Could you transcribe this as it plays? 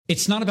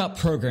It's not about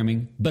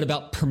programming, but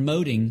about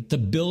promoting the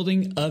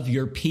building of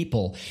your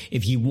people.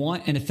 If you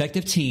want an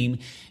effective team,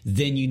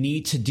 then you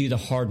need to do the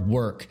hard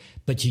work,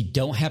 but you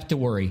don't have to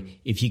worry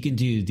if you can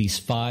do these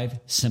 5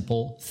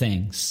 simple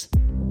things.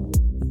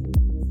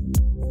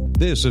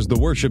 This is the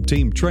Worship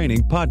Team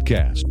Training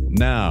Podcast.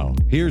 Now,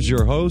 here's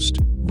your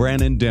host,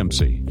 Brandon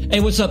Dempsey.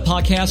 Hey, what's up,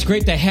 podcast?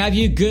 Great to have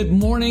you. Good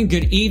morning,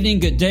 good evening,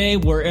 good day,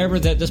 wherever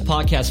that this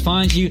podcast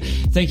finds you.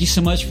 Thank you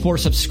so much for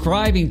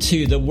subscribing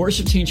to the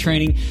Worship Team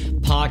Training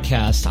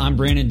Podcast. I'm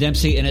Brandon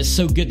Dempsey, and it's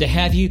so good to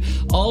have you.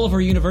 All of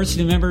our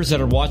university members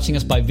that are watching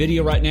us by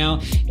video right now,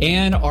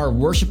 and our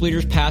worship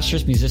leaders,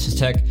 pastors, musicians,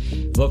 tech,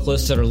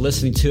 vocalists that are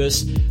listening to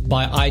us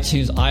by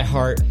iTunes,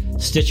 iHeart,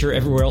 Stitcher,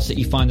 everywhere else that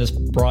you find this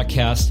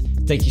broadcast.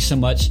 Thank you so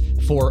much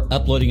for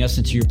uploading us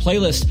into your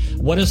playlist.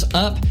 What is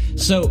up?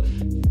 So,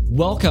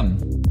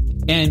 welcome.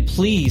 And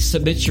please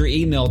submit your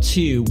email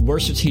to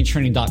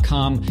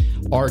worshipteamtraining.com.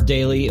 Our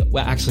daily,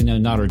 well, actually, no,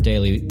 not our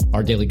daily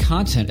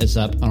content is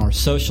up on our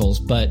socials,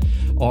 but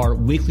our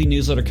weekly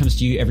newsletter comes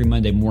to you every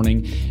Monday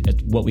morning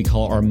at what we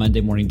call our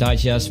Monday Morning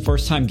Digest.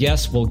 First-time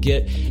guests will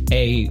get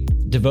a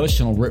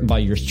devotional written by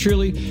yours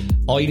truly.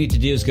 All you need to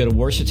do is go to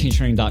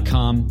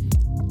worshipteamtraining.com.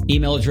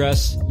 Email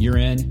address, you're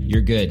in,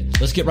 you're good.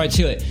 Let's get right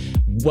to it.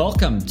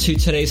 Welcome to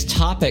today's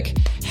topic,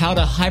 how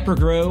to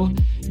hypergrow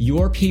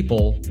your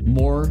people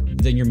more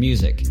than your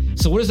music.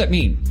 So what does that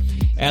mean?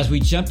 As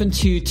we jump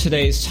into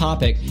today's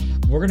topic,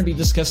 we're going to be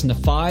discussing the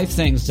 5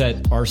 things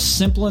that are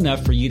simple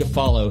enough for you to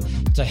follow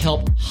to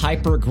help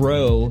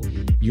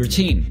hypergrow your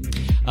team.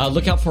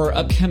 Look out for our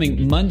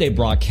upcoming Monday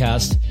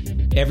broadcast,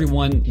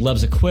 Everyone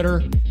Loves a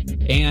Quitter,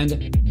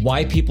 and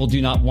why people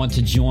do not want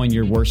to join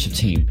your worship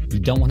team. You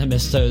don't want to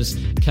miss those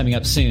coming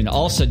up soon.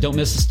 Also, don't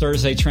miss this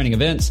Thursday training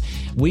events.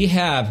 We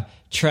have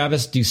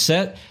Travis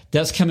Doucette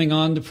that's coming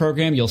on the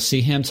program. You'll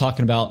see him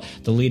talking about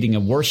the leading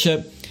of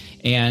worship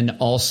and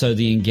also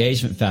the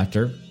engagement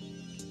factor.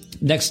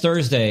 Next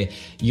Thursday,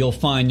 you'll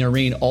find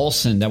Noreen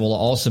Olson that will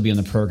also be on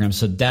the program.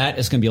 So that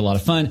is going to be a lot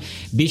of fun.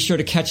 Be sure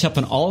to catch up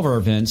on all of our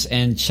events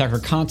and check our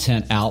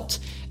content out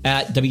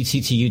at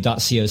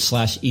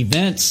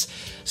wttu.co/events.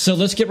 So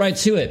let's get right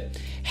to it.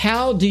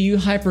 How do you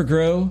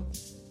hypergrow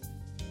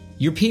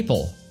your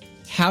people?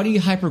 How do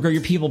you hypergrow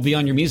your people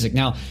beyond your music?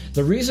 Now,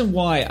 the reason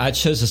why I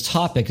chose this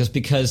topic is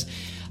because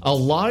a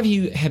lot of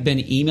you have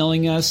been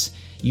emailing us.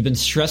 You've been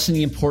stressing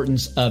the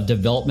importance of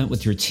development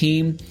with your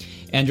team.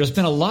 And there's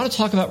been a lot of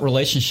talk about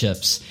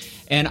relationships.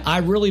 And I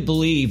really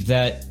believe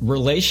that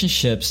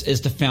relationships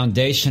is the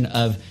foundation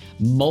of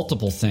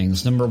multiple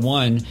things. Number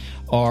one,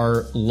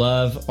 our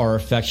love, our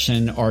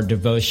affection, our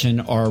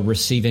devotion, our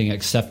receiving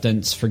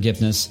acceptance,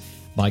 forgiveness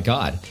by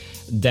God.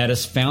 That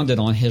is founded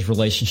on His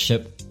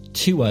relationship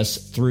to us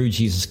through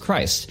Jesus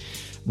Christ.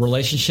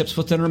 Relationships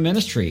within our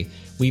ministry,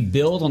 we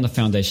build on the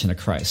foundation of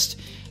Christ.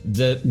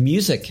 The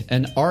music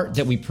and art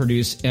that we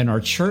produce in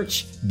our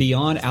church,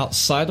 beyond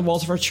outside the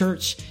walls of our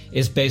church,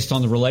 is based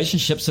on the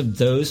relationships of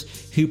those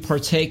who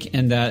partake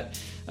in that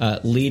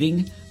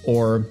leading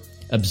or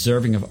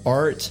observing of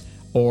art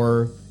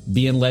or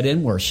being led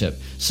in worship.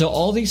 So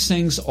all these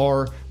things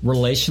are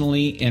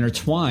relationally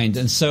intertwined.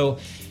 And so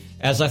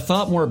as I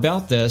thought more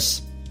about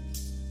this,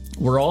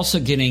 we're also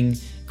getting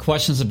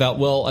questions about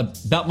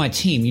my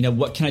team. You know,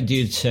 what can I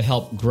do to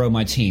help grow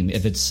my team?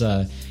 If it's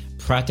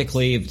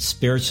practically, if it's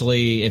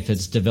spiritually, if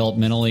it's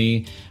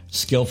developmentally,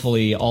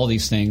 skillfully, all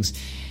these things.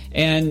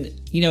 And,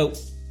 you know,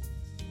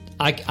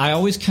 I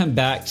always come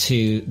back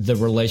to the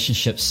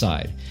relationship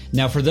side.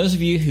 Now, for those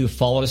of you who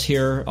followed us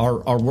here,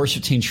 our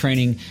Worship Team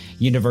Training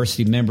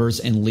University members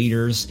and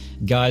leaders,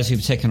 guys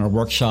who've taken our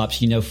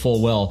workshops, you know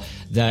full well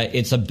that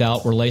it's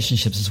about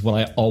relationships is what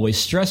I always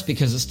stress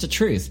because it's the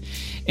truth.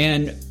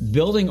 And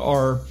building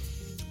our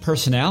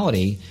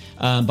personality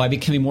by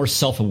becoming more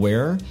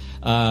self-aware,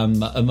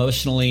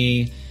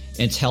 emotionally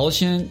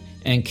intelligent,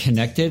 and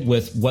connected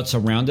with what's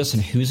around us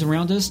and who's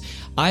around us,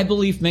 I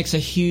believe makes a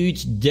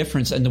huge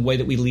difference in the way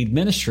that we lead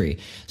ministry.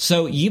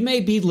 So you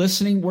may be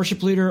listening,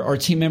 worship leader or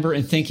team member,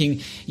 and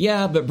thinking,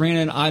 yeah, but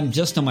Brandon, I'm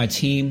just on my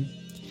team.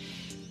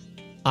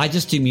 I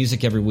just do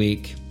music every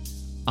week.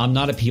 I'm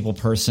not a people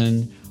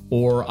person,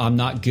 or I'm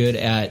not good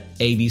at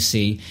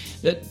ABC.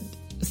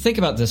 Think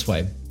about it this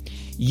way.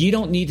 You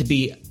don't need to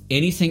be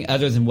anything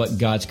other than what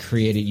God's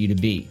created you to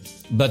be.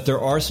 But there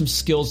are some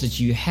skills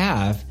that you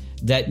have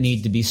that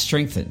need to be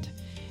strengthened.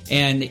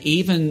 And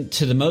even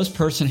to the most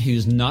person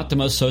who's not the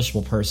most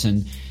sociable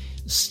person,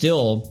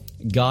 still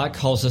God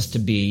calls us to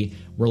be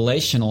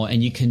relational,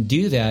 and you can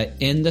do that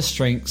in the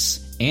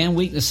strengths and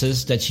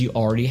weaknesses that you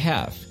already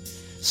have.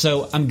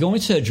 So I'm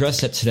going to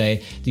address that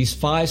today, these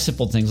 5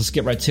 simple things. Let's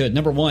get right to it.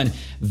 Number 1,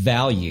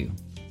 value.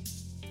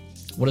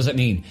 What does that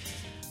mean?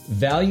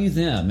 Value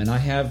them. And I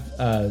have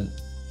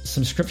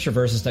some scripture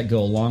verses that go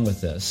along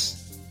with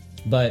this.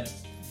 But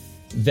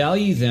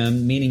value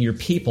them, meaning your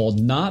people,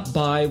 not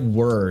by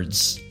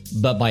words,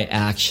 but by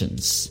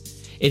actions.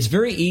 It's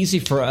very easy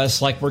for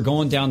us, like we're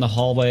going down the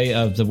hallway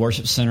of the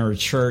worship center or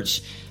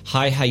church,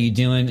 hi, how you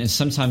doing? And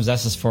sometimes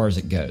that's as far as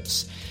it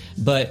goes.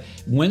 But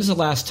when's the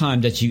last time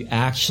that you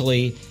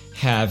actually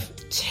have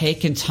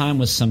taking time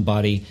with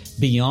somebody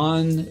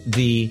beyond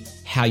the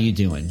how you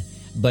doing,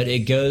 but it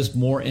goes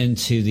more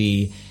into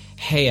the,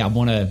 hey, I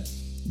want to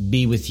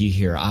be with you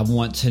here. I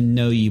want to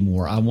know you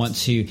more. I want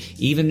to,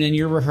 even in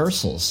your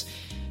rehearsals,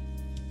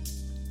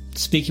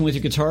 speaking with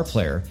your guitar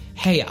player,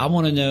 hey, I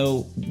want to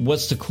know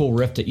what's the cool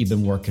riff that you've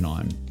been working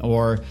on,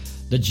 or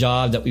the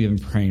job that we've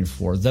been praying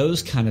for,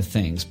 those kind of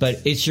things.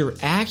 But it's your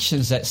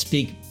actions that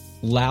speak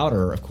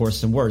louder, of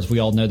course, than words. We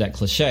all know that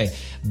cliche,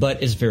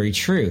 but it's very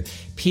true.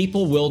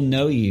 People will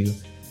know you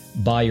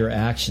by your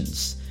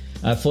actions.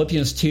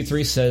 Philippians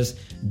 2:3 says,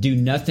 do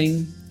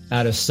nothing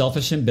out of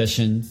selfish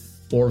ambition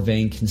or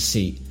vain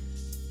conceit.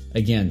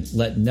 Again,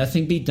 let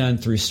nothing be done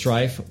through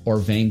strife or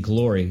vain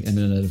glory. And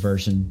another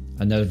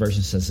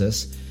version says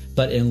this,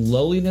 but in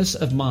lowliness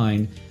of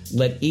mind,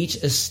 let each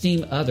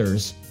esteem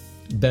others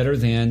better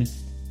than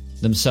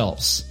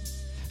themselves.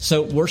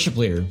 So, worship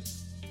leader,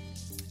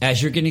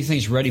 as you're getting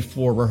things ready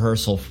for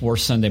rehearsal for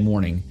Sunday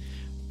morning,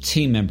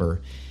 team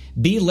member,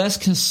 be less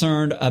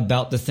concerned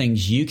about the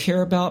things you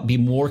care about. Be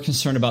more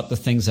concerned about the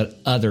things that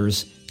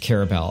others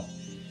care about.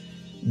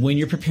 When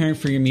you're preparing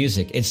for your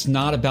music, it's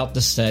not about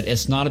the set.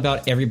 It's not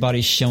about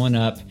everybody showing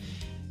up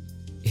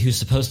who's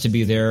supposed to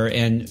be there.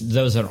 And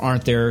those that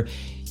aren't there,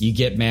 you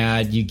get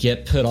mad, you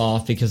get put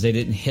off because they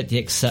didn't hit the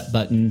accept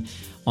button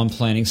on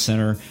Planning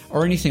Center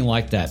or anything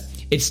like that.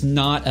 It's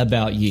not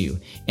about you.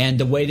 And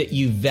the way that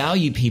you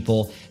value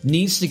people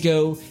needs to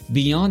go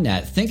beyond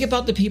that. Think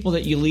about the people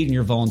that you lead in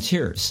your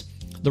volunteers.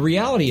 The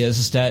reality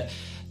is that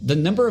the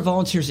number of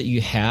volunteers that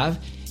you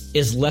have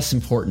is less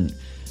important.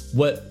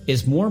 What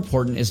is more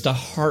important is the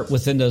heart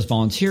within those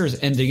volunteers.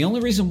 And the only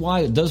reason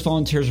why those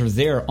volunteers are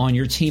there on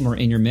your team or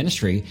in your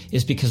ministry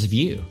is because of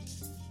you.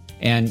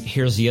 And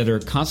here's the other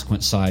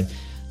consequence side.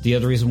 The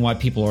other reason why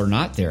people are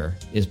not there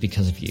is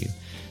because of you.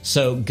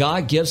 So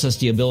God gives us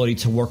the ability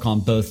to work on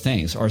both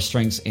things, our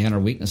strengths and our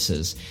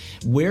weaknesses.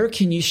 Where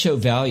can you show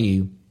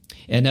value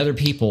in other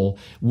people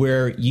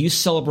where you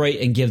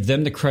celebrate and give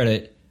them the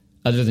credit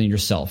other than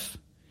yourself?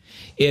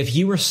 If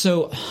you were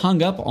so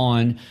hung up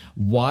on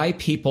why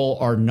people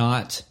are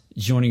not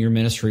joining your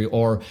ministry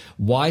or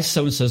why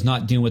so-and-so is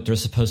not doing what they're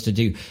supposed to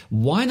do,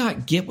 why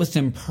not get with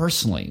them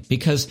personally?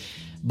 Because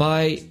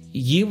by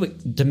you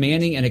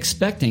demanding and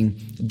expecting,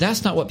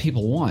 that's not what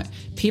people want.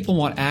 People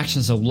want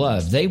actions of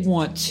love. They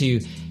want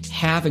to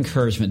have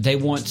encouragement. They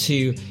want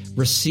to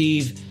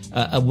receive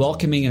a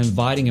welcoming and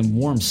inviting and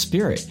warm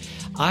spirit.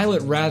 I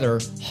would rather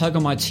hug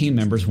on my team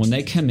members when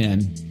they come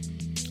in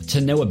to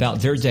know about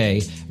their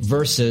day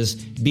versus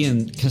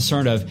being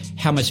concerned of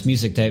how much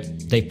music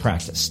they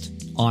practiced,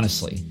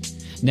 honestly.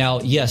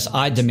 Now, yes,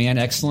 I demand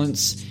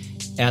excellence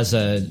as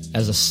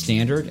a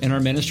standard in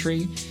our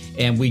ministry,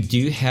 and we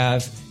do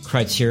have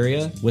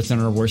criteria within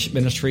our worship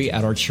ministry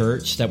at our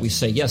church that we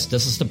say, yes,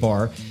 this is the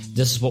bar,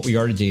 this is what we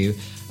are to do,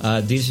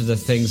 these are the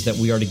things that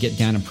we are to get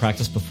down and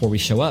practice before we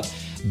show up.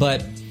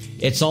 But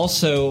it's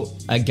also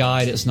a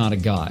guide, it's not a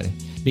God.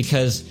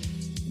 Because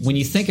when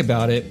you think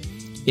about it,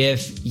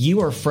 if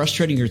you are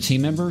frustrating your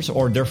team members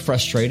or they're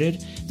frustrated,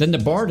 then the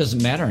bar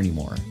doesn't matter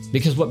anymore.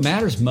 Because what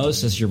matters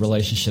most is your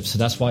relationship. So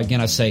that's why,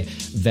 again, I say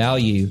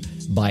value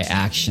by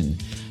action.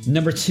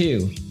 Number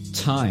 2,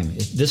 time.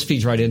 This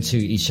feeds right into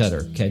each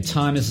other. Okay,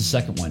 time is the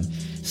second one.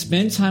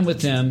 Spend time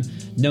with them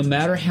no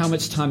matter how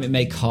much time it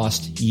may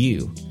cost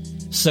you.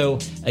 So,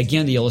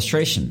 again, the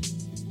illustration.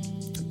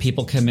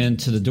 People come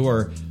into the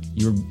door,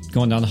 you're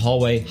going down the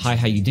hallway, hi,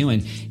 how you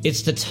doing?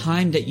 It's the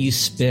time that you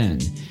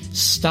spend.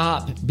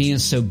 Stop being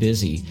so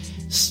busy.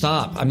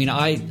 Stop. I mean,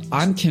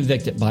 I'm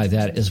convicted by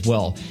that as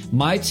well.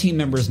 My team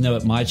members know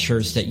at my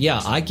church that,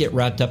 yeah, I get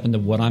wrapped up into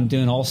what I'm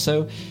doing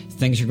also.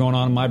 Things are going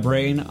on in my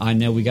brain. I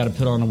know we got to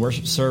put on a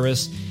worship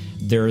service.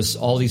 There's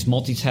all these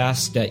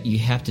multitasks that you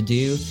have to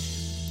do.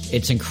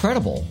 It's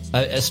incredible,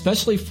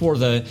 especially for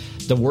the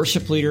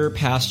worship leader,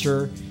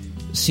 pastor,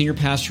 senior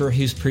pastor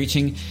who's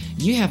preaching.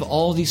 You have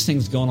all these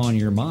things going on in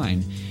your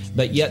mind,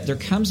 but yet there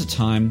comes a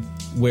time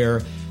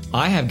where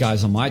I have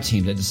guys on my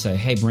team that just say,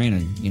 hey,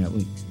 Brandon,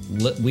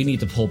 we need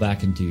to pull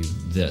back and do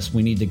this.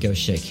 We need to go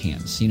shake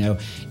hands.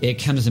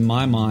 It comes in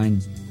my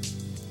mind,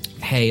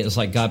 hey, it's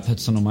like God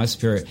puts on my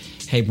spirit,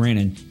 hey,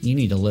 Brandon, you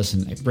need to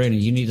listen.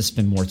 Brandon, you need to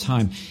spend more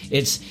time.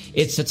 It's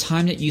the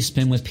time that you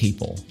spend with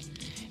people.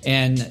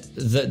 And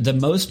the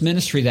most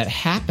ministry that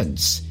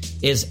happens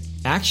is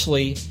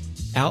actually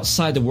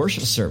outside the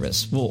worship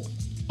service. Well,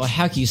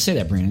 how can you say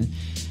that, Brandon?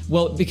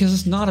 Well, because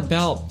it's not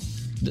about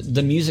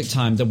the music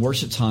time, the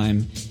worship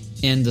time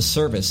in the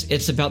service.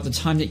 It's about the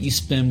time that you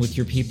spend with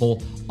your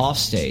people off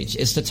stage.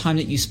 It's the time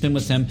that you spend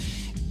with them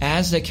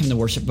as they come to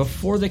worship,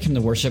 before they come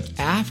to worship,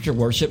 after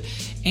worship,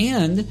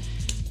 and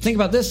think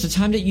about this, the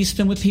time that you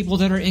spend with people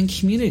that are in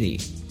community.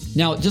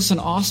 Now, just an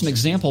awesome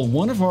example,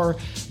 one of our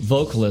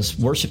vocalists,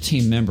 worship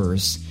team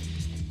members,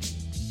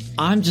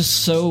 I'm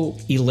just so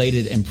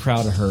elated and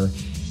proud of her.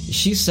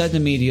 She said to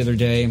me the other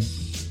day,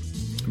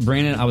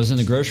 Brandon, I was in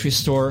the grocery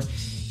store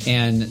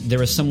And there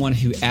was someone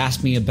who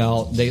asked me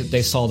about,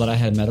 they saw that I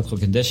had a medical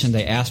condition.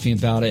 They asked me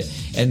about it,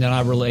 and then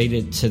I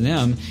related to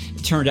them.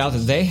 It turned out that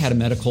they had a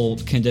medical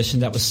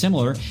condition that was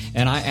similar,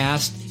 and I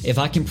asked if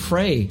I can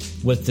pray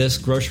with this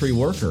grocery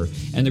worker.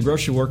 And the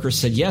grocery worker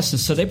said yes, and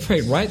so they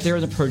prayed right there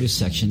in the produce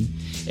section.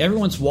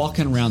 Everyone's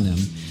walking around them.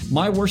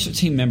 My worship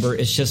team member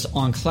is just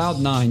on cloud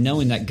nine,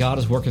 knowing that God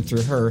is working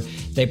through her.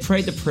 They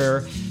prayed the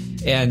prayer,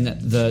 and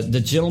the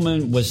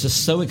gentleman was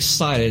just so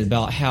excited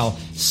about how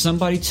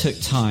somebody took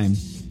time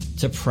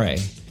to pray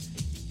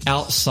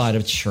outside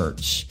of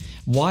church.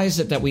 Why is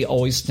it that we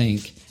always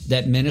think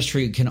that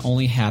ministry can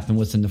only happen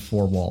within the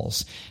four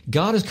walls?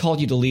 God has called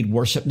you to lead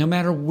worship no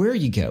matter where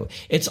you go.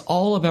 It's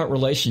all about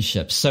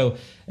relationships. So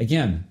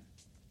again,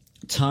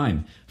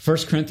 time. 1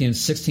 Corinthians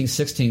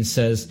 16:16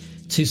 says,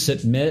 to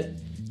submit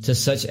to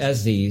such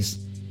as these,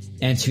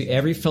 and to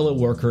every fellow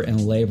worker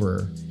and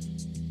laborer.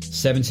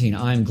 17,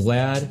 I am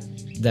glad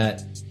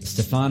that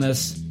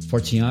Stephanas,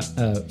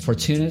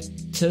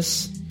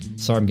 Fortunatus,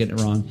 sorry, I'm getting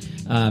it wrong,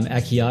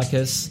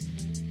 Achaicus,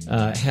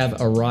 have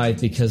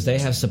arrived because they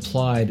have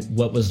supplied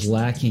what was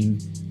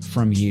lacking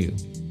from you.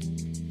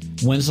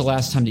 When's the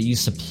last time that you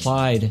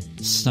supplied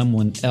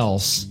someone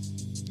else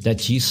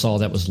that you saw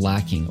that was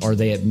lacking, or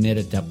they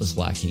admitted that was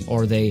lacking,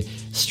 or they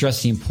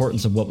stressed the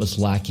importance of what was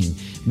lacking?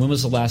 When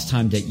was the last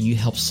time that you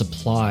helped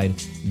supply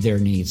their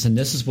needs? And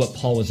this is what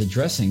Paul was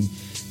addressing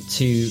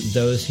to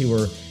those who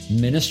were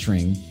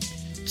ministering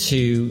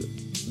to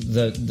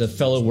the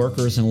fellow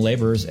workers and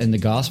laborers in the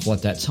gospel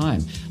at that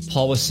time.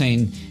 Paul was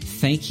saying,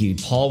 thank you.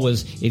 Paul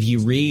was, if you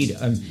read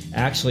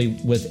actually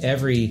with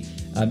every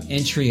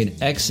entry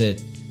and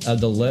exit of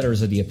the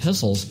letters of the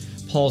epistles,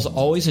 Paul's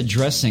always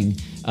addressing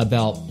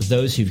about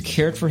those who've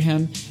cared for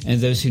him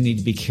and those who need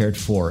to be cared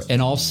for,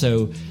 and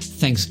also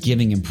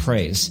thanksgiving and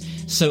praise.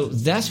 So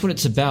that's what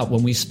it's about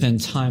when we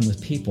spend time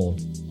with people,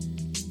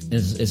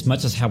 as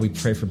much as how we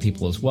pray for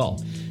people as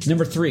well.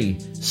 Number 3,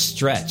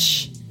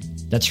 stretch.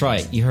 That's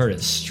right, you heard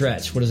it,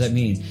 stretch. What does that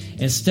mean?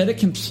 Instead of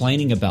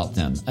complaining about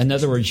them, in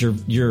other words,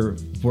 your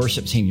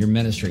worship team, your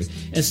ministry,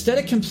 instead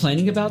of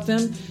complaining about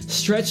them,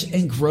 stretch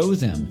and grow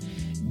them.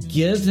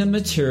 Give them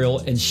material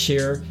and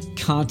share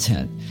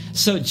content.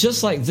 So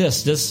just like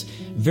this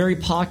very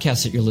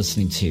podcast that you're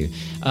listening to,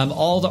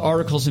 all the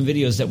articles and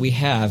videos that we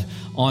have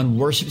on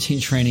Worship Team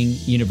Training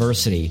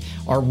University,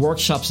 our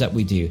workshops that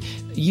we do,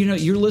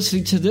 you're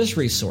listening to this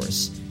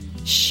resource.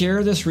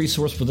 Share this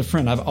resource with a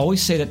friend. I've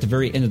always said at the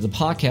very end of the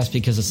podcast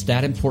because it's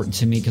that important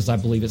to me, because I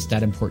believe it's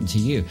that important to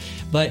you.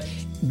 But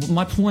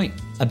my point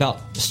about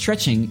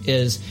stretching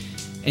is,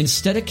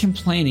 instead of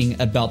complaining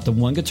about the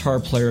one guitar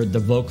player, the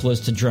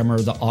vocalist, the drummer,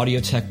 the audio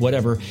tech,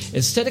 whatever,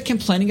 instead of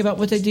complaining about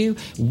what they do,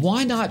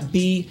 why not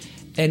be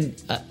an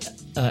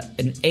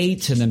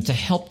aid to them to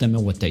help them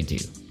in what they do?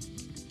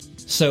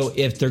 So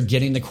if they're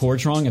getting the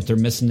chords wrong, if they're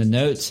missing the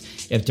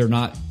notes, if they're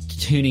not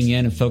tuning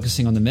in and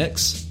focusing on the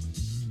mix,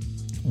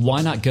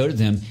 why not go to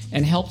them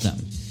and help them?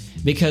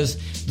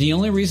 Because the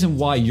only reason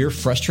why you're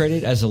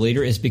frustrated as a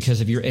leader is because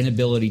of your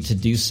inability to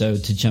do so,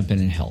 to jump in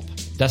and help.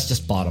 That's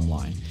just bottom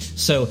line.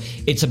 So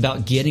it's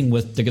about getting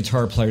with the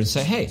guitar player and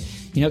say, hey,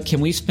 can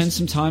we spend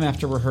some time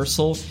after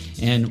rehearsal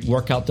and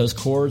work out those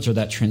chords or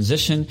that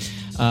transition?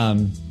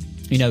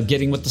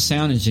 Getting with the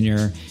sound engineer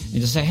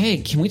and just say, hey,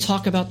 can we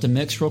talk about the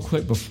mix real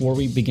quick before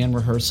we begin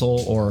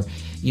rehearsal, or,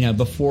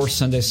 before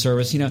Sunday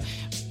service, and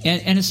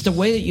it's the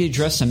way that you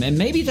address them. And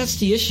maybe that's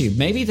the issue.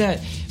 Maybe that,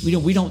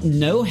 we don't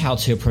know how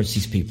to approach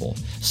these people.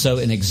 So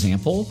an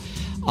example,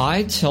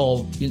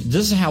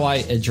 this is how I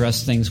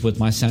address things with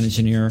my sound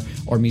engineer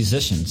or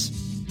musicians.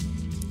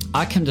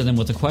 I come to them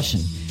with a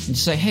question and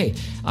say, hey,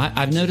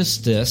 I've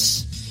noticed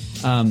this,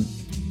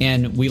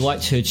 and we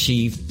like to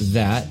achieve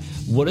that.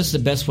 What is the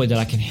best way that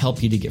I can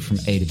help you to get from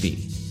A to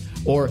B?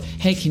 Or,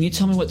 hey, can you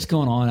tell me what's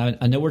going on?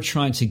 I know we're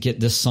trying to get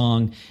this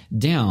song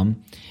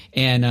down,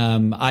 and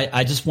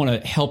I just want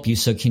to help you.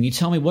 So can you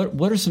tell me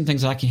what are some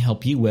things I can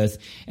help you with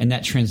in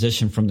that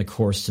transition from the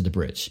chorus to the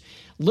bridge?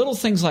 Little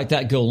things like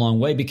that go a long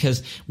way,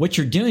 because what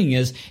you're doing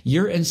is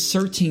you're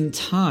inserting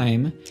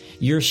time,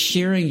 you're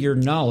sharing your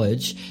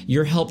knowledge,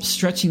 you're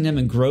stretching them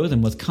and grow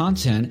them with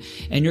content,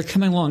 and you're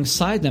coming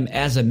alongside them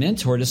as a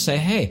mentor to say,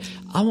 hey,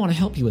 I want to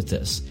help you with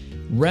this,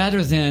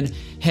 rather than,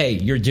 hey,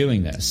 you're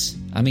doing this.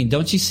 I mean,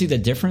 don't you see the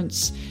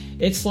difference?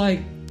 It's like,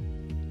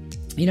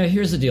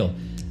 here's the deal.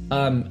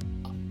 I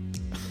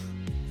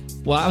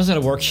was at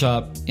a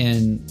workshop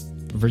in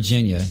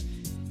Virginia,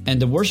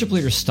 and the worship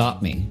leader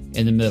stopped me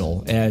in the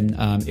middle.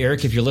 And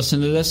Eric, if you're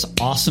listening to this,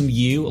 awesome,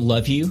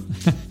 love you.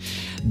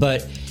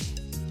 But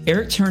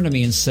Eric turned to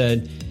me and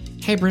said,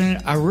 hey,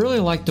 Brandon, I really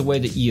like the way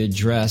that you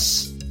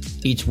address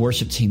each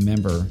worship team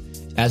member,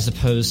 as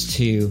opposed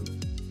to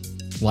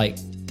like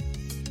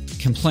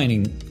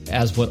complaining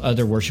as what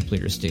other worship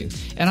leaders do.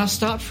 And I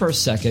stopped for a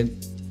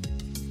second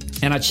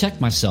and I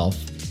checked myself,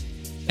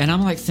 and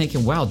I'm like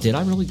thinking, wow, did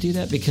I really do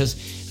that? Because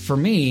for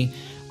me,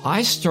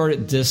 I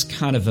started this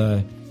kind of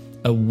a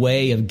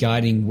way of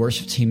guiding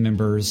worship team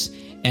members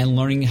and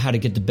learning how to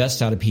get the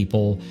best out of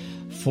people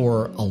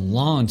for a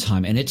long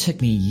time. And it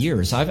took me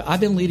years. I've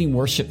been leading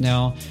worship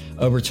now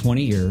over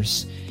 20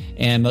 years.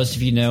 And most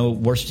of you know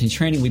Worship Team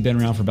Training, we've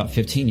been around for about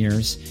 15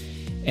 years.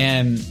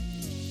 And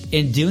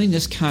in doing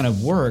this kind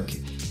of work,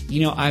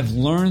 I've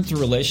learned through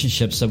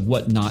relationships of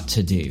what not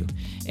to do.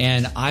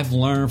 And I've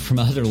learned from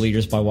other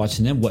leaders by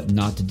watching them what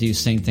not to do,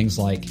 saying things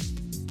like,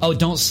 oh,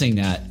 don't sing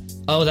that.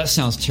 Oh, that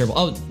sounds terrible.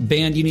 Oh,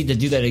 band, you need to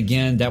do that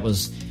again. That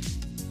was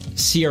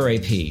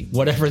CRAP,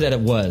 whatever that it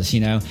was,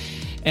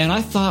 And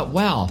I thought,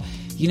 wow,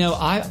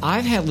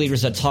 I've had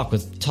leaders that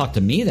talk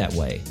to me that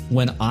way.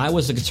 When I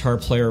was a guitar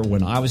player,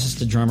 when I was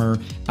just a drummer,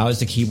 I was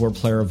the keyboard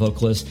player, a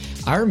vocalist.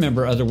 I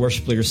remember other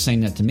worship leaders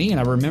saying that to me, and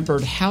I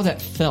remembered how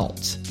that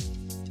felt.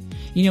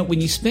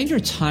 When you spend your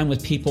time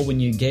with people, when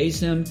you engage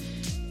them,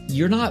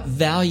 you're not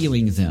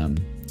valuing them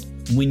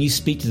when you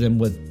speak to them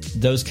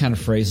with those kind of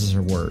phrases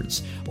or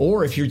words.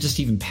 Or if you're just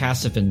even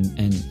passive and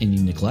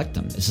you neglect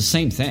them, it's the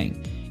same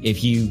thing.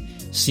 If you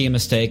see a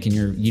mistake and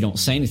you don't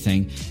say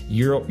anything,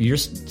 you're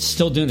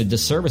still doing a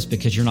disservice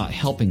because you're not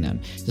helping them.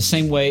 The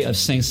same way of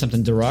saying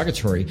something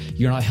derogatory,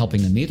 you're not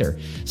helping them either.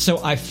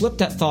 So I flipped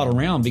that thought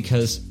around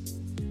because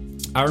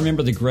I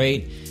remember the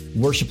great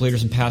worship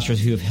leaders and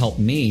pastors who have helped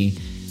me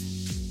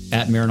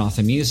at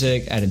Maranatha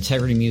Music, at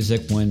Integrity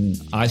Music, when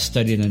I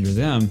studied under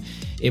them.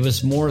 It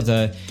was more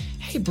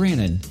hey,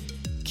 Brandon,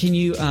 can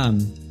you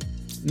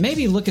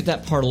maybe look at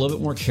that part a little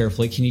bit more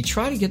carefully? Can you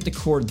try to get the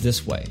chord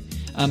this way?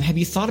 Have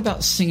you thought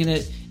about singing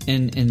it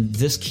in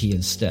this key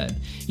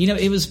instead?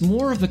 It was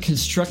more of a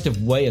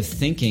constructive way of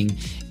thinking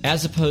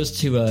as opposed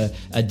to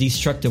a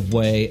destructive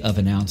way of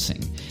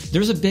announcing.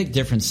 There's a big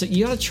difference. So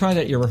you ought to try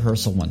that at your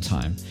rehearsal one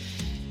time.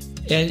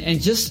 And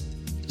just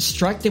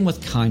strike them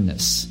with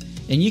kindness.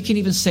 And you can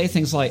even say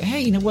things like,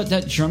 hey, you know what,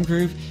 that drum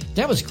groove,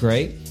 that was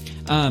great.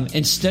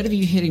 Instead of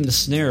you hitting the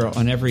snare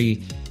on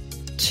every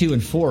 2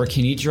 and 4,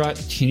 can you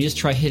just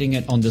try hitting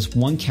it on this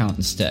one count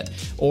instead?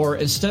 Or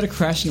instead of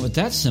crashing it with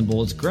that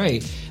cymbal, it's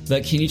great,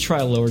 but can you try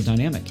a lower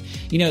dynamic?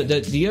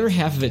 The other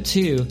half of it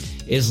too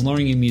is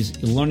learning your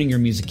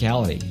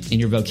musicality and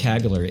your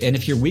vocabulary. And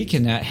if you're weak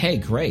in that, hey,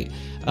 great.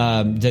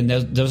 Then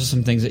those are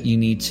some things that you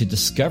need to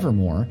discover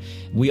more.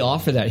 We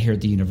offer that here at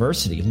the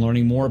university,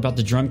 learning more about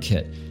the drum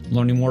kit,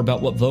 learning more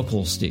about what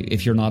vocals do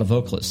if you're not a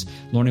vocalist,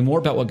 learning more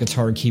about what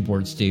guitar and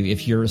keyboards do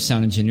if you're a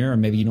sound engineer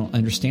and maybe you don't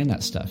understand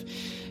that stuff.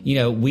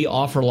 We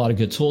offer a lot of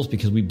good tools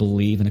because we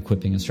believe in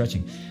equipping and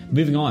stretching.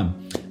 Moving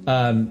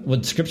on,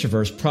 with scripture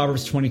verse,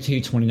 Proverbs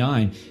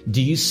 22:29,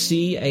 do you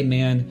see a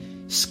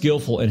man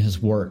skillful in his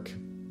work?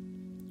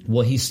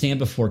 Will he stand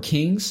before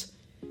kings?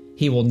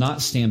 He will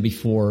not stand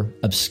before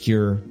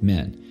obscure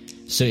men.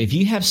 So if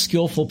you have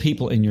skillful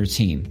people in your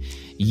team,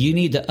 you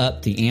need to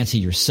up the ante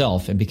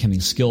yourself in becoming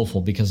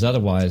skillful, because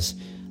otherwise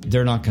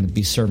they're not going to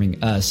be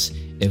serving us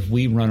if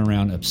we run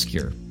around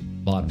obscure.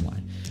 Bottom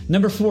line.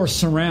 Number 4,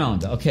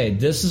 surround. Okay,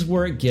 this is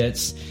where it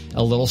gets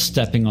a little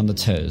stepping on the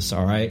toes,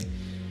 all right?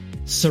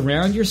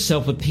 Surround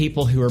yourself with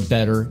people who are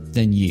better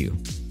than you.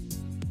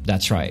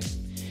 That's right.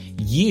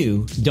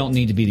 You don't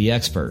need to be the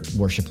expert,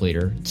 worship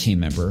leader, team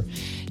member.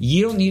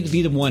 You don't need to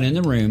be the one in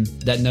the room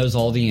that knows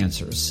all the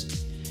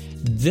answers.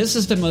 This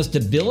is the most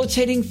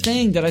debilitating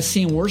thing that I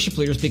see in worship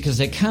leaders, because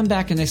they come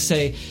back and they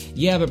say,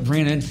 yeah, but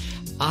Brandon,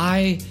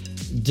 I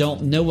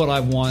don't know what I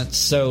want,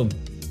 so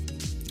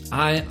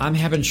I'm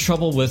having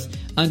trouble with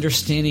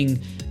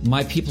understanding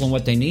my people and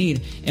what they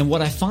need. And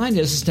what I find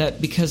is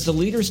that because the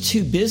leader's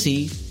too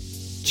busy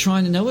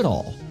trying to know it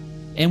all.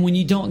 And when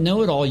you don't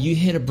know it all, you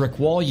hit a brick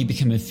wall, you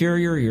become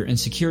inferior, your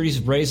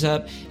insecurities raise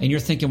up, and you're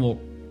thinking, well,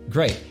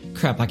 great,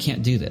 crap, I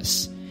can't do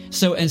this.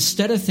 So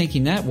instead of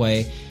thinking that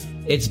way,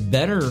 it's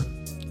better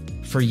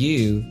for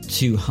you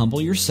to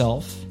humble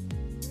yourself,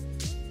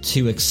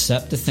 to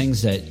accept the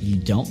things that you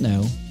don't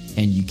know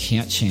and you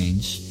can't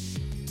change,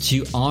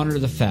 to honor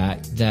the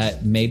fact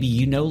that maybe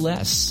you know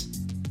less,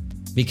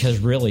 because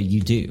really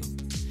you do.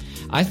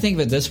 I think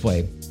of it this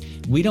way: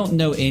 we don't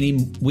know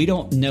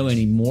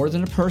any more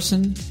than a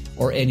person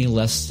or any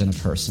less than a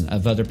person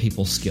of other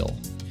people's skill.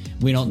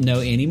 We don't know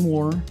any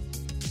more.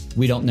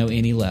 We don't know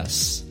any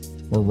less.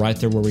 We're right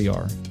there where we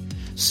are.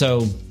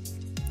 So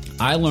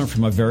I learned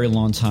from a very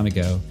long time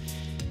ago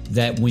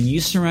that when you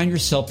surround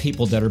yourself with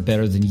people that are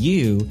better than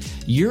you,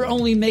 you're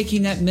only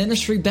making that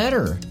ministry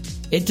better.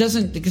 It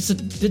doesn't, because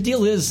the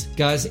deal is,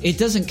 guys, it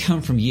doesn't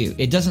come from you.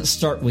 It doesn't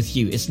start with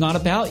you. It's not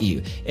about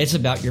you. It's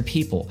about your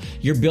people.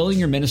 You're building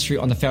your ministry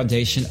on the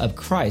foundation of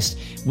Christ,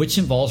 which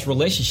involves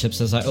relationships,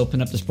 as I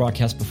opened up this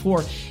broadcast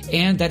before,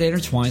 and that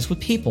intertwines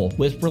with people,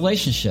 with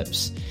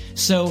relationships.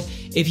 So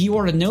if you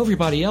are to know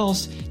everybody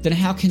else, then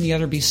how can the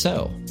other be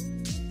so?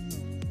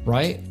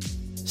 Right?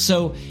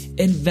 So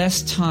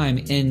invest time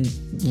in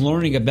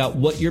learning about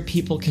what your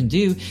people can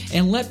do,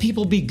 and let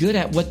people be good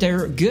at what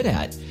they're good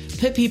at.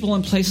 Put people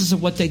in places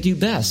of what they do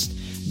best.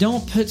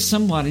 Don't put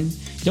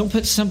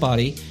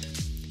somebody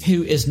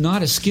who is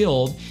not as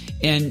skilled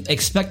and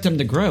expect them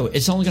to grow.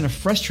 It's only going to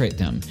frustrate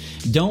them.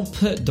 Don't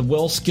put the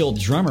well-skilled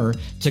drummer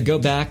to go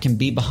back and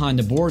be behind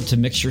the board to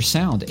mix your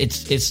sound.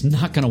 It's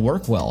not going to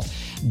work well.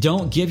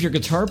 Don't give your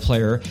guitar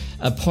player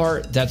a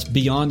part that's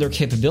beyond their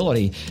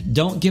capability.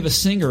 Don't give a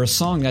singer a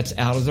song that's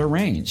out of their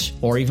range,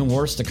 or even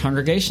worse, the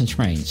congregation's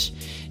range.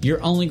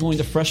 You're only going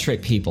to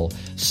frustrate people.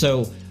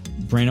 So,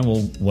 Brandon,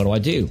 well, what do I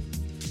do?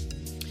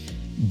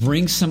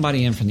 Bring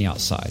somebody in from the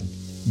outside.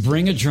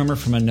 Bring a drummer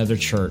from another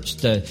church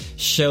to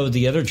show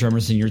the other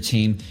drummers in your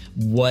team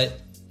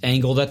what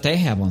angle that they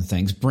have on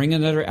things. Bring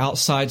another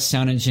outside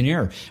sound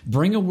engineer.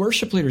 Bring a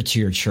worship leader to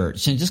your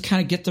church and just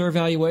kind of get their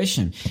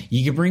evaluation.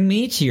 You can bring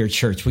me to your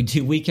church. We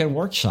do weekend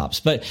workshops.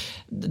 But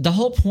the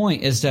whole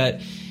point is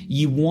that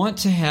you want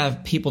to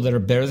have people that are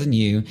better than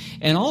you,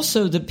 and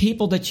also the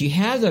people that you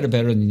have that are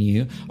better than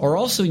you are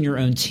also in your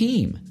own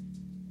team.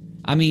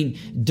 I mean,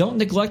 don't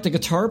neglect the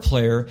guitar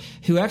player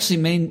who actually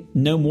may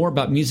know more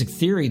about music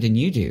theory than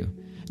you do.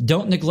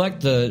 Don't neglect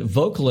the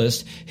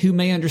vocalist who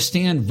may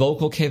understand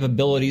vocal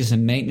capabilities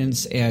and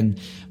maintenance and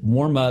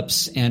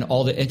warm-ups and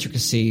all the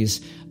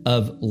intricacies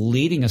of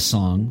leading a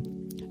song.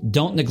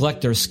 Don't neglect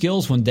their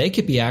skills when they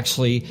could be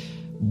actually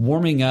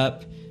warming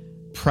up,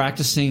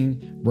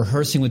 practicing,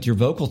 rehearsing with your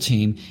vocal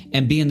team,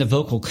 and being the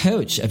vocal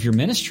coach of your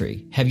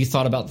ministry. Have you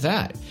thought about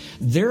that?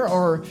 There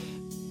are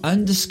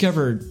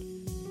undiscovered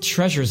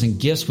treasures and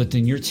gifts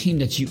within your team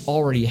that you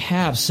already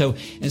have. So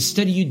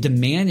instead of you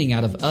demanding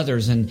out of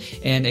others and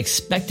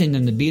expecting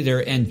them to be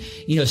there and,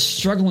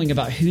 struggling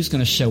about who's going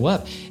to show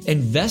up,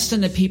 invest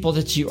in the people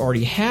that you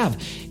already have.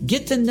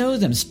 Get to know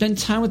them, spend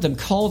time with them,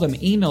 call them,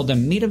 email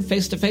them, meet them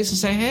face to face and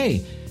say, hey,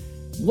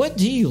 what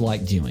do you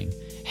like doing?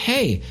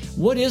 Hey,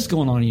 what is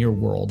going on in your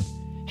world?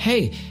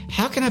 Hey,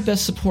 how can I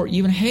best support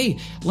you? And hey,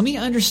 let me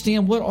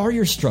understand, what are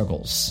your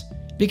struggles?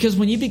 Because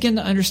when you begin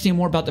to understand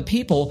more about the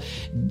people,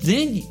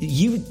 then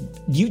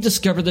you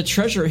discover the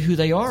treasure of who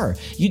they are.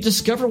 You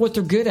discover what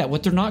they're good at,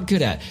 what they're not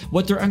good at,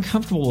 what they're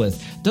uncomfortable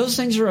with. Those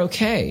things are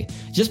okay.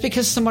 Just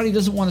because somebody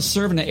doesn't want to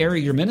serve in an area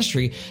of your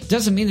ministry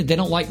doesn't mean that they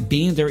don't like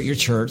being there at your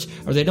church,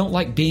 or they don't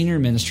like being in your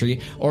ministry,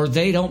 or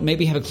they don't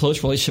maybe have a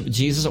close relationship with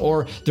Jesus,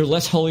 or they're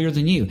less holier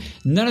than you.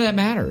 None of that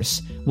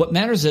matters. What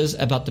matters is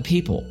about the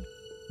people.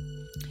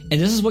 And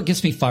this is what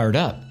gets me fired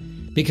up,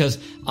 because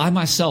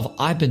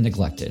I've been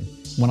neglected.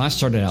 When I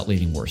started out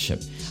leading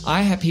worship,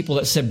 I had people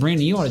that said,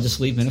 Brandon, you ought to just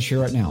leave ministry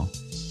right now.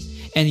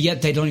 And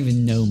yet they don't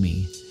even know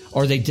me,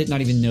 or they did not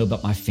even know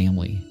about my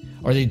family,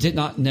 or they did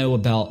not know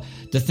about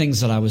the things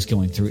that I was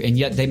going through. And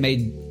yet they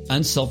made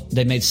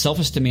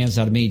selfish demands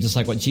out of me, just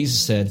like what Jesus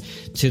said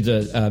to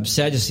the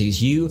Sadducees.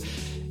 You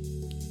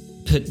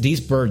put these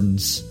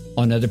burdens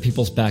on other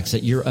people's backs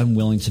that you're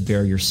unwilling to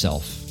bear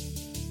yourself.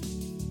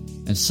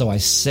 And so I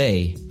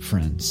say,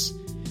 friends,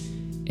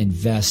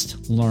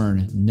 invest,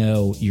 learn,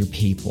 know your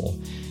people.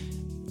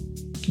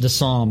 The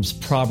Psalms,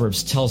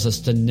 Proverbs tells us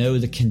to know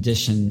the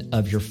condition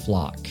of your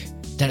flock.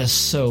 That is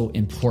so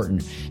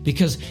important,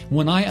 because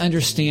when I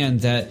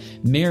understand that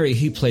Mary,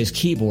 who plays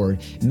keyboard,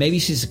 maybe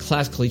she's a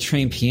classically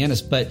trained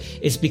pianist, but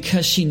it's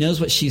because she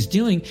knows what she's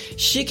doing,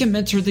 she can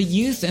mentor the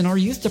youth in our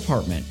youth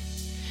department.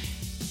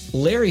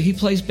 Larry, who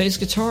plays bass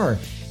guitar,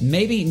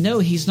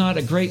 he's not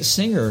a great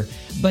singer,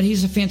 but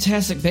he's a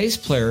fantastic bass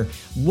player.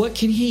 What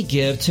can he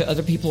give to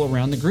other people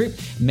around the group?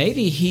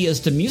 Maybe he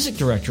is the music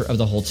director of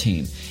the whole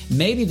team.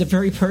 Maybe the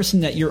very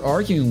person that you're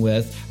arguing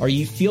with, or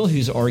you feel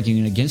who's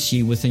arguing against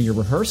you within your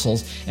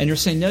rehearsals, and you're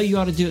saying, no, you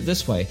ought to do it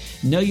this way.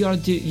 No, you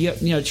ought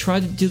to try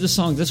to do the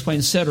song this way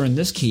instead, or in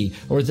this key,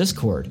 or this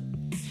chord.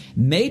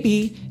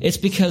 Maybe it's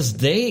because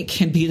they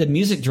can be the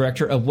music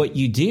director of what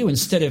you do.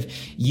 Instead of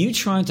you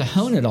trying to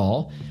hone it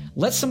all,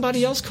 let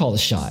somebody else call the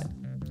shot.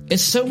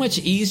 It's so much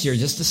easier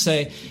just to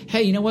say,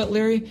 hey, you know what,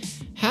 Larry?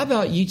 How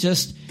about you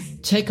just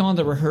take on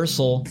the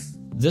rehearsal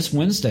this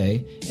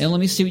Wednesday and let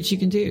me see what you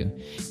can do.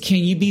 Can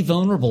you be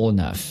vulnerable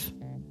enough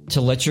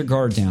to let your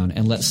guard down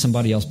and let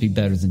somebody else be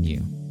better than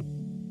you?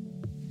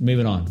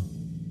 Moving on.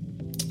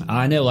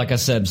 I know, like I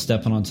said, I'm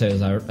stepping on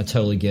toes. I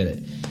totally get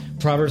it.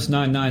 Proverbs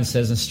 9:9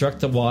 says,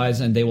 instruct the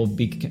wise and they will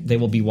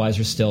be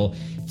wiser still.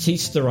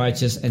 Teach the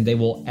righteous and they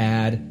will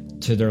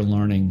add to their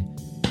learning.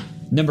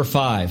 Number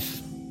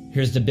 5.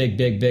 Here's the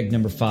big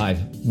number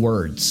 5.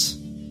 Words.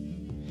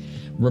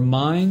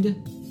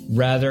 Remind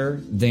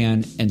rather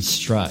than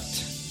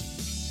instruct.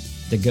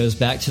 That goes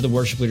back to the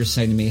worship leader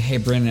saying to me, hey,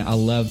 Brandon, I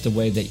love the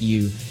way that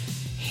you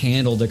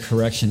handle the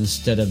correction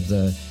instead of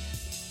the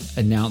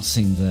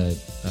announcing the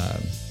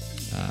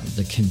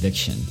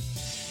conviction.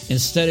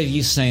 Instead of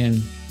you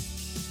saying,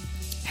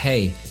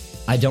 hey,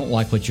 I don't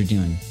like what you're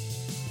doing,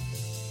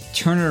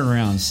 turn it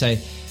around. Say,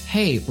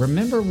 hey,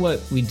 remember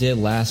what we did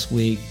last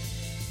week?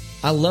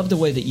 I love the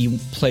way that you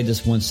played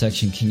this one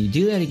section. Can you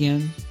do that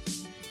again?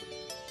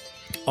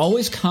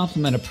 Always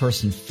compliment a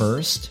person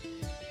first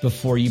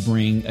before you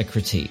bring a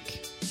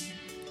critique.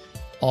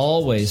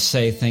 Always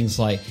say things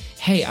like,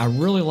 hey, I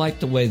really like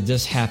the way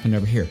this happened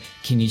over here.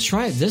 Can you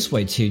try it this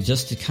way too,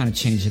 just to kind of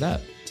change it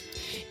up?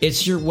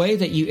 It's your way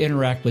that you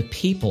interact with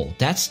people.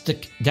 That's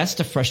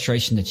the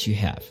frustration that you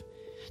have.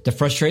 The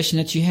frustration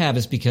that you have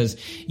is because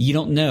you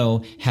don't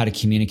know how to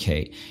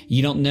communicate.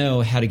 You don't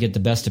know how to get the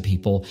best of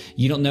people.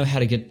 You don't know how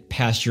to get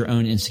past your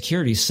own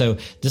insecurities. So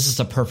this is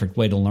a perfect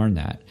way to learn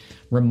that.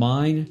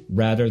 Remind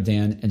rather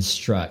than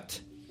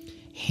instruct.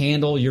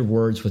 Handle your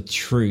words with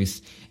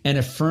truth and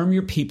affirm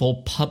your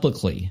people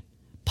publicly.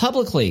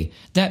 Publicly.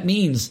 That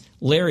means,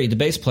 Larry, the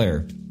bass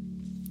player,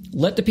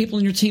 let the people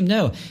in your team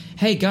know,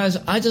 hey guys,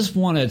 I just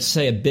want to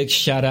say a big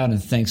shout out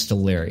and thanks to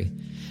Larry.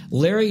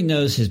 Larry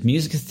knows his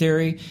music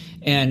theory,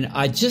 and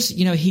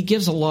he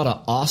gives a lot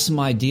of awesome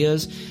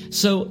ideas.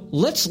 So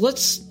let's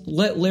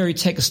let Larry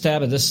take a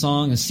stab at this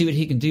song and see what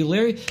he can do.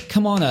 Larry,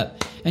 come on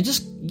up. And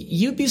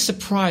you'd be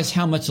surprised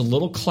how much a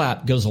little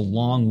clap goes a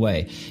long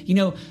way.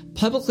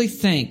 Publicly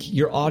thank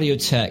your audio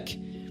tech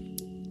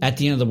at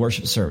the end of the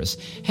worship service.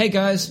 Hey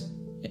guys,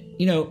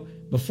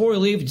 before we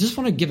leave, just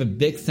want to give a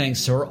big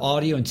thanks to our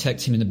audio and tech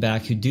team in the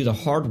back who do the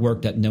hard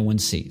work that no one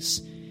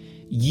sees.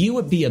 You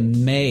would be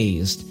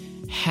amazed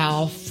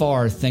how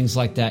far things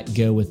like that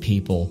go with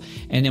people.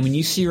 And then when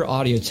you see your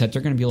audio tech,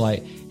 they're going to be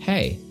like,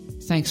 hey,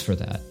 thanks for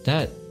that.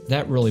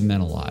 That really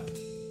meant a lot.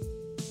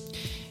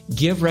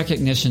 Give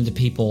recognition to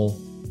people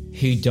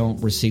who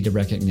don't receive the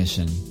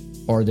recognition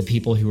or the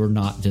people who are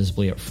not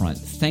visibly up front.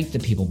 Thank the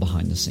people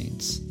behind the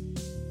scenes.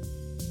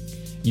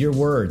 Your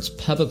words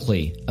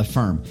publicly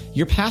affirm.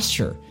 Your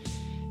pastor.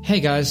 Hey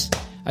guys,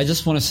 I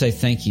just want to say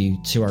thank you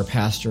to our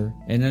pastor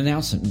and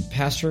announce it.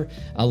 Pastor,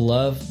 I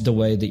love the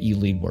way that you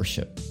lead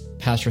worship.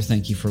 Pastor,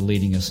 thank you for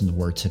leading us in the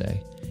Word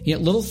today.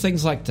 Little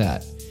things like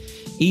that.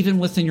 Even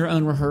within your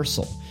own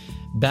rehearsal.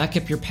 Back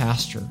up your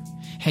pastor.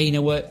 Hey, you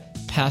know what?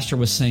 Pastor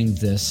was saying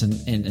this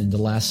in the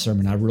last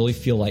sermon. I really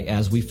feel like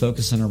as we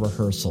focus on our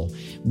rehearsal,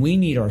 we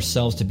need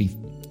ourselves to be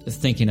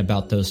thinking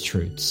about those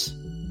truths.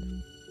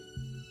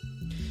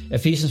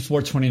 Ephesians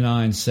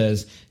 4:29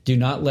 says, do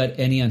not let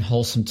any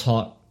unwholesome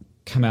talk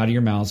come out of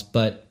your mouths,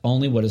 but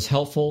only what is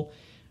helpful,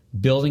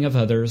 building of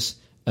others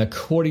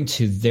according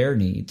to their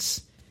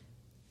needs,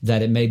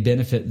 that it may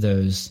benefit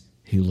those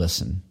who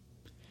listen.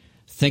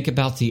 Think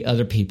about the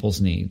other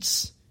people's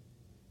needs,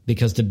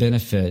 because the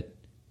benefit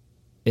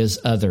is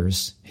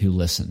others who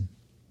listen.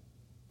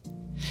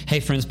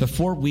 Hey friends,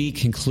 before we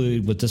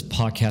conclude with this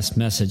podcast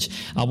message,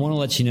 I want to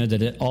let you know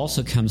that it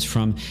also comes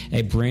from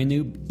a brand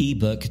new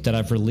ebook that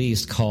I've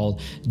released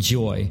called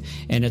Joy,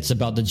 and it's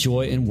about the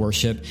joy in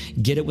worship.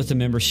 Get it with the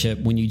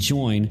membership when you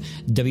join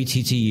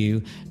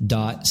WTTU.co.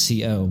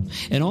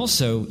 And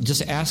also,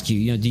 just ask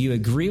you, do you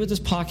agree with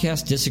this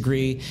podcast,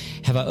 disagree?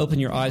 Have I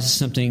opened your eyes to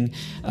something?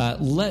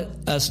 Let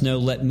us know,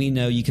 let me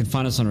know. You can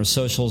find us on our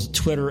socials,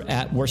 Twitter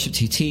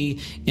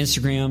 @WorshipTT,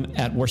 Instagram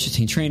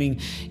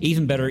 @WorshipTeamTraining.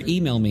 Even better,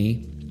 email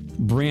me,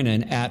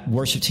 Brandon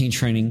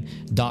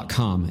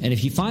 @worshipteamtraining.com. And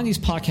if you find these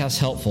podcasts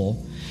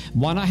helpful,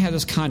 why not have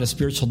this kind of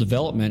spiritual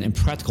development and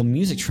practical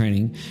music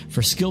training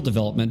for skill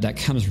development that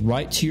comes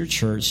right to your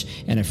church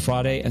in a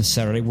Friday and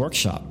Saturday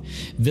workshop?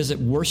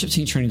 Visit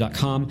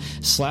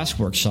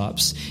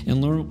worshipteamtraining.com/workshops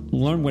and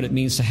learn what it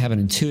means to have an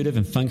intuitive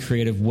and fun,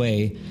 creative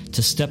way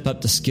to step up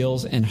the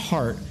skills and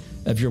heart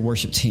of your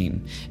worship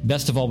team.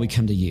 Best of all, we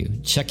come to you.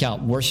 Check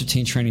out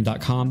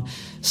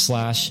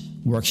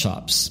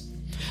worshipteamtraining.com/workshops.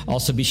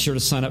 Also, be sure to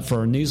sign up for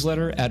our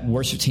newsletter at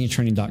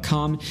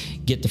worshipteamtraining.com.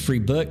 Get the free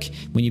book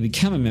when you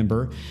become a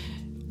member,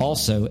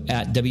 also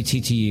at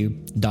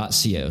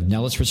WTTU.co.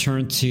 Now let's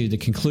return to the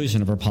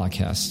conclusion of our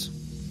podcast.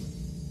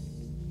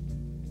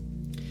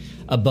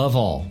 Above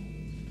all,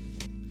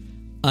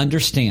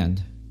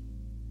 understand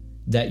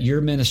that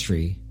your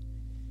ministry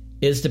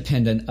is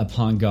dependent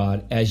upon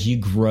God as you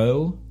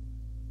grow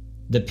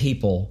the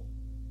people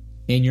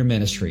in your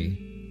ministry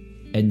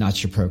and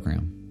not your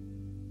program.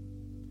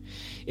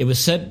 It was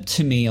said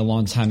to me a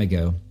long time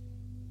ago,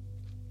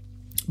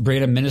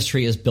 Brandon,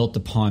 ministry is built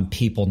upon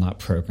people, not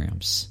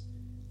programs.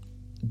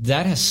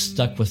 That has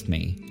stuck with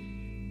me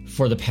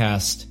for the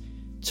past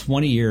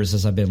 20 years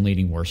as I've been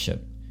leading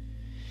worship.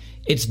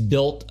 It's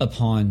built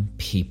upon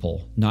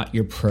people, not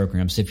your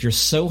programs. If you're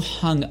so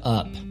hung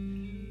up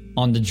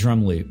on the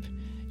drum loop,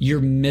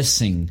 you're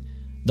missing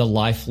the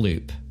life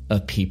loop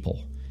of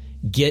people.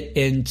 Get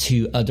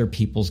into other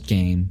people's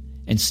game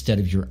instead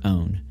of your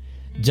own.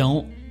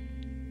 Don't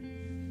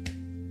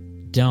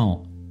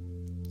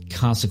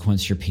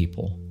consequence your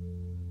people.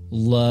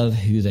 Love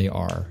who they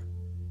are.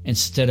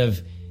 Instead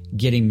of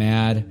getting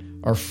mad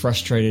or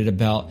frustrated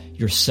about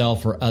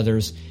yourself or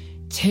others,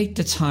 take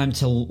the time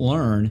to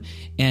learn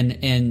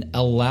and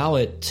allow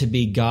it to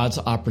be God's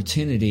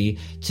opportunity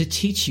to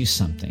teach you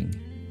something.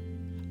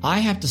 I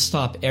have to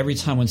stop every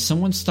time when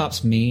someone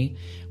stops me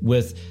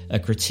with a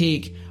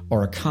critique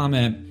or a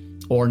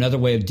comment or another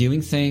way of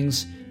doing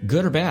things,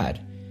 good or bad.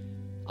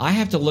 I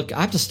have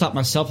to stop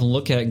myself and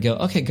look at it and go,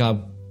 okay,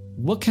 God,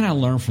 what can I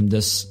learn from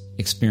this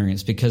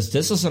experience? Because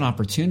this is an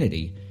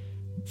opportunity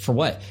for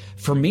what?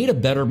 For me to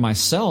better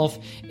myself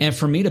and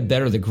for me to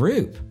better the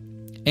group.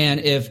 And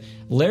if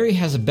Larry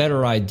has a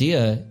better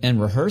idea in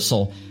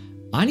rehearsal,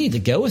 I need to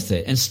go with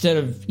it instead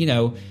of,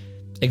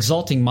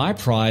 exalting my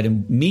pride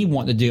and me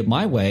wanting to do it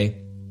my way.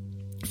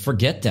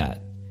 Forget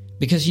that.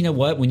 Because you know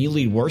what? When you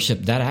lead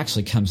worship, that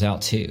actually comes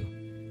out too.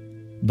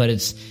 But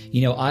it's,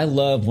 I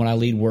love when I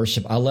lead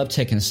worship, I love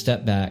taking a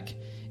step back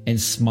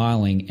and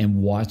smiling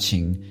and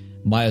watching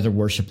my other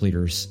worship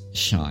leaders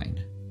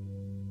shine.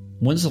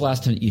 When's the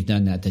last time that you've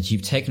done that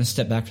you've taken a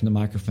step back from the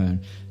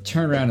microphone,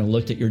 turned around and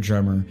looked at your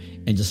drummer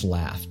and just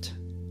laughed?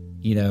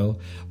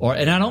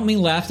 And I don't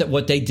mean laughed at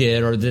what they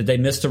did or that they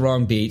missed the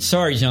wrong beat.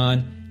 Sorry,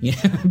 John.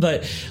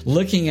 But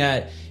looking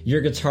at your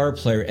guitar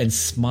player and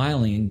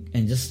smiling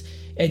and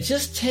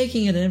just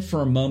taking it in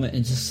for a moment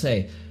and just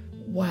say,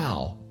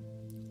 wow,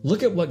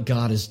 look at what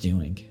God is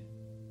doing.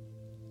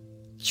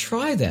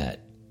 Try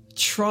that.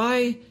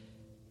 Try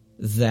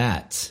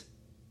that.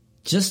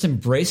 Just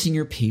embracing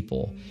your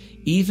people,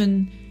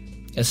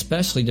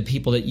 especially the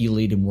people that you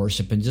lead in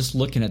worship, and just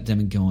looking at them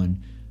and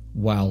going,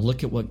 wow,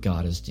 look at what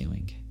God is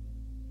doing.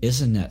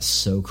 Isn't that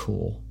so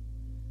cool?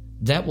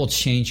 That will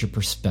change your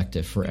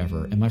perspective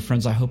forever. And my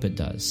friends, I hope it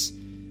does.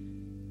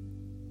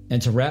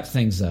 And to wrap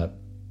things up,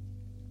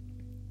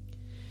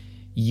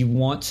 you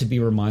want to be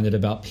reminded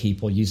about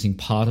people using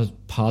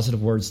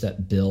positive words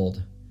that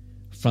build.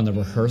 From the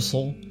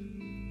rehearsal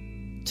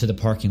to the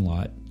parking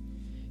lot,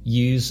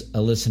 use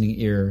a listening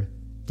ear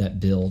that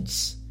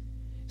builds.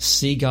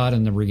 See God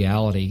in the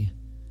reality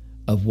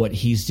of what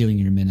He's doing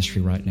in your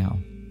ministry right now.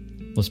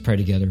 Let's pray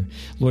together.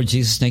 Lord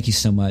Jesus, thank you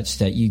so much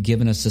that you've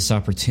given us this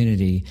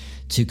opportunity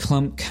to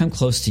come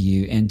close to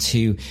you and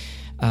to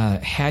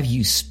have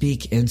you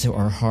speak into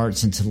our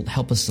hearts and to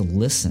help us to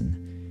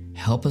listen.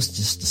 Help us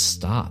just to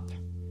stop.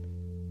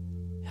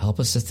 Help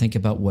us to think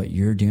about what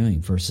you're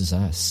doing versus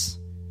us.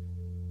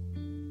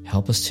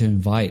 Help us to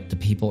invite the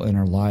people in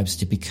our lives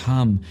to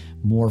become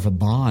more of a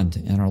bond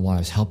in our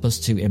lives. Help us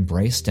to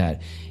embrace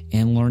that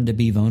and learn to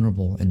be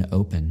vulnerable and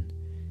open,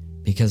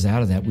 because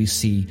out of that we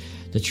see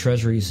the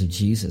treasuries of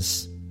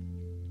Jesus.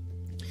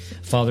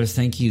 Father,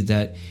 thank you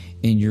that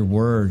in your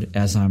word,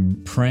 as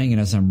I'm praying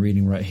and as I'm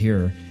reading right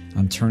here,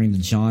 I'm turning to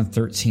John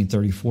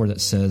 13:34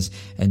 that says,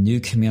 "A new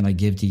command I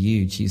give to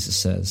you," Jesus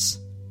says,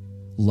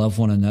 "love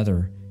one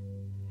another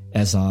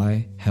as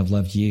I have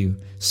loved you.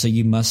 So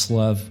you must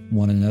love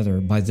one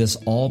another. By this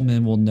all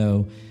men will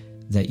know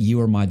that you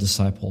are my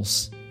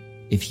disciples,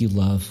 if you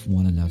love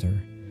one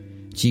another."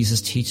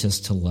 Jesus, teach us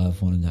to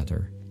love one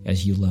another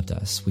as you loved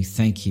us. We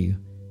thank you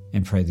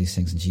and pray these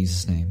things in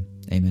Jesus' name.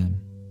 Amen.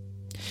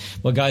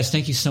 Well, guys,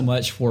 thank you so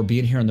much for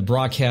being here on the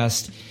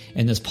broadcast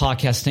and this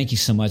podcast. Thank you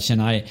so much.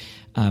 And I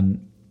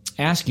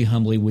ask you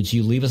humbly, would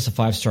you leave us a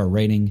 5-star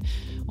rating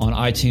on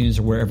iTunes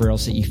or wherever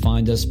else that you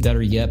find us?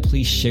 Better yet,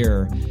 please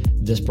share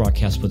this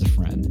broadcast with a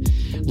friend.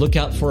 Look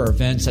out for our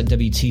events at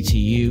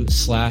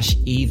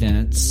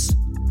WTTU/events.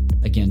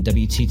 Again,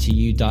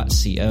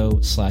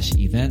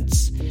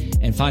 WTTU.co/events,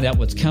 and find out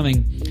what's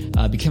coming.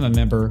 Become a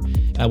member.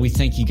 We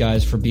thank you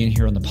guys for being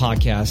here on the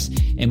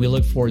podcast, and we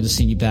look forward to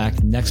seeing you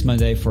back next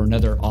Monday for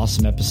another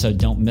awesome episode.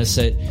 Don't miss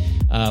it.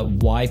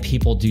 Why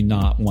people do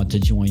not want to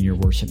join your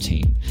worship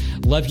team.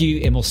 Love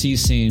you, and we'll see you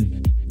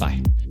soon.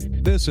 Bye.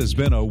 This has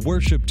been a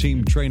Worship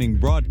Team Training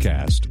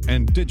broadcast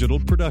and digital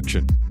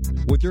production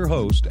with your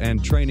host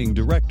and training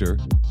director,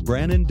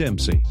 Brannon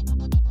Dempsey.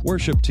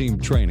 Worship Team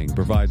Training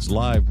provides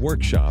live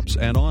workshops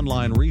and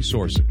online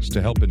resources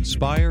to help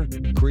inspire,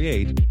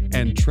 create,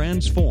 and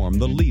transform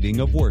the leading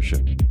of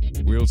worship.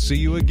 We'll see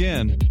you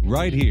again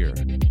right here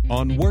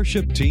on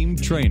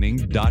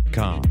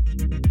worshipteamtraining.com.